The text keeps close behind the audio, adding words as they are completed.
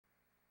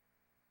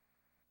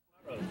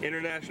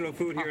international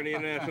food here on the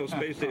International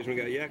Space Station. We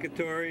got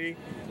yakitori,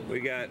 we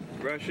got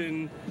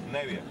Russian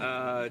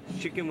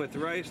chicken with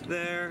rice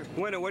there.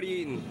 Bueno, what are you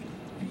eating?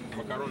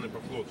 Macaroni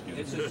по-флотски.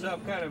 This is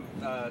some kind of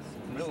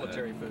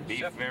military food.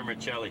 Beef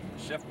vermicelli.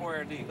 Chef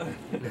Boyardee.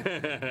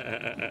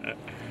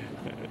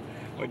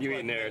 What are you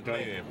eating there,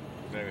 Tony?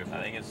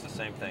 I think it's the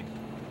same thing.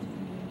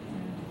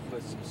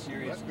 With some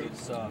serious good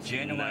sauce.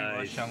 Genuine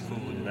Russian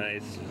food.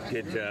 Nice.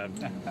 Good job.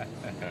 All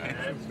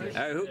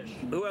right,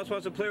 who else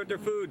wants to play with their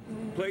food?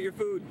 Play your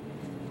food.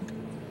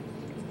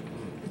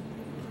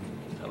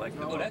 I like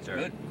the that's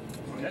good.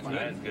 That's good.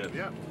 That's good.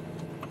 Yeah.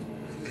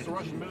 It's the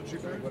Russian military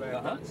food. What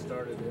I have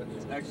started it.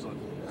 It's excellent.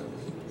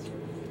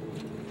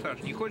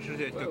 Саш, не хочешь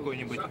взять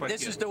какой-нибудь пакет?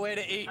 This is the way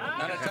to eat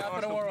on the top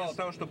of the world.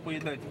 Для того, чтобы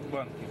поедать в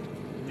банке.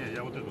 Не,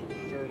 я вот эту.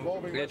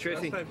 Yeah,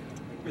 Tracy.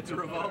 It's a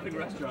revolving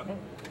restaurant.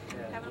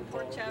 Having a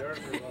pork chop.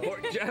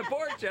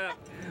 Pork chop.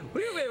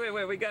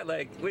 Wait.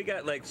 We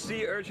got like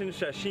sea urchin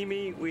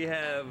sashimi. We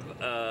have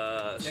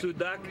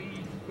sudak.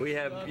 We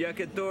have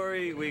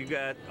yakitori. We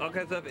got all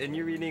kinds of stuff. And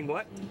you're eating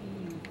what?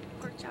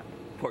 Pork chop.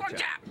 Pork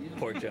chop.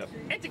 Pork chop.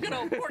 It's a good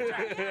old pork chop.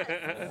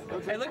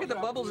 Hey, look at the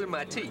bubbles in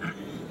my tea.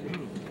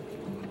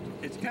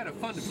 It's kind of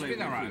fun to play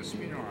Spin around, with.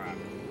 spin around.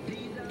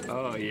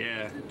 Oh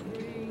yeah.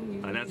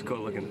 Oh, that's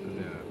cool looking.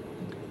 Yeah.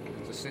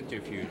 It's a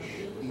centrifuge.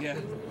 Yeah.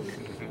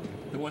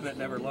 The one that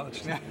never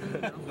launched.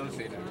 Don't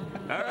say that.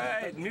 All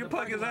right, new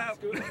plug is out.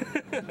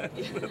 I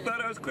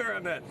thought I was clear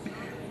on that.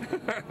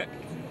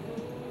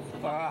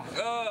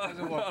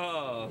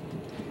 Oh.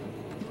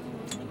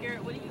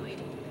 Garrett, what are you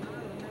eating?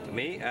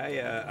 Me?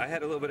 I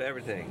had a little bit of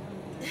everything.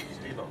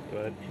 Steve-o. Go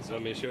ahead. You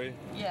want me to show you?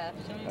 Yeah.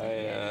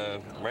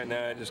 Right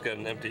now I just got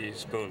an empty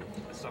spoon.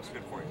 That stuff's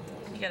good for you.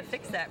 You gotta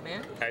fix that,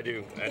 man. I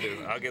do.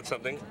 I'll get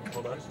something.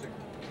 Hold on. I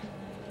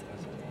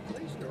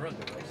used to run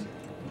the race.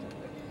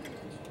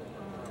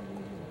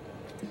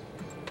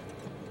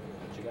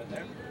 What you got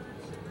there?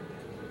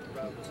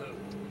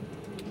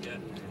 Yeah.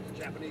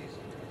 Japanese.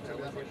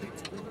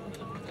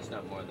 It's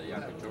not more the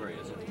yakitori,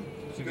 is it?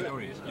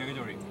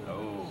 Yakitori.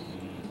 Oh.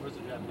 Where's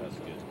the Japanese?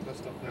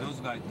 That's good.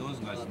 Those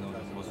guys know the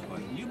most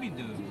fun. You've been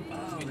doing.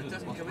 It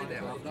doesn't come in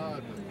that way.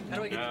 How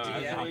do I get the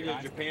tea I out? went to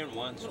Japan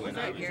once when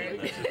I was in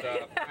This is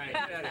Alright,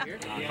 get out of here.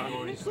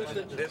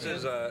 this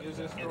is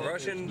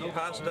Russian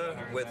pasta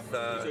with So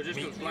it just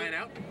meat, goes flying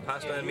out?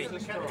 pasta and meat.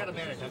 Good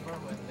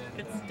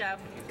stuff.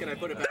 Can I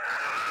put it back?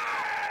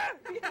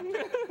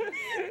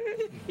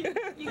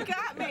 You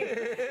got me.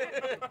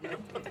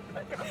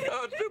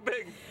 Oh, it's too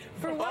big.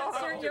 For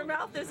once, your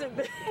mouth isn't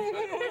big.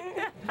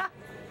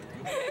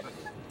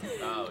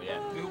 Oh, yeah.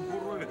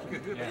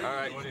 All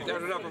right,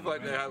 there's enough of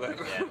like that. Let's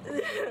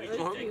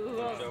see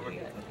who else we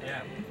got.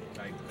 Yeah.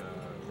 Like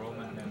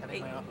Roman and.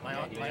 My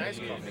ice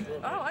coffee.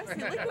 Oh, I see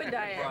liquid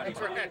diet.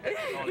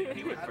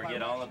 He would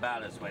forget all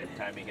about us by the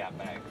time he got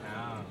back.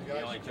 He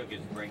only took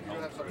his bring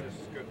home.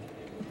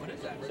 What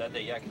is that? Is that the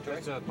yakitori?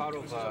 It's a part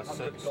of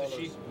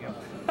sushi. Yeah.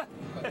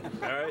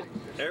 All right,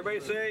 everybody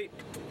say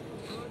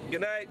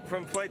good night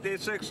from Flight Day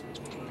 6.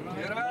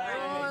 Good night.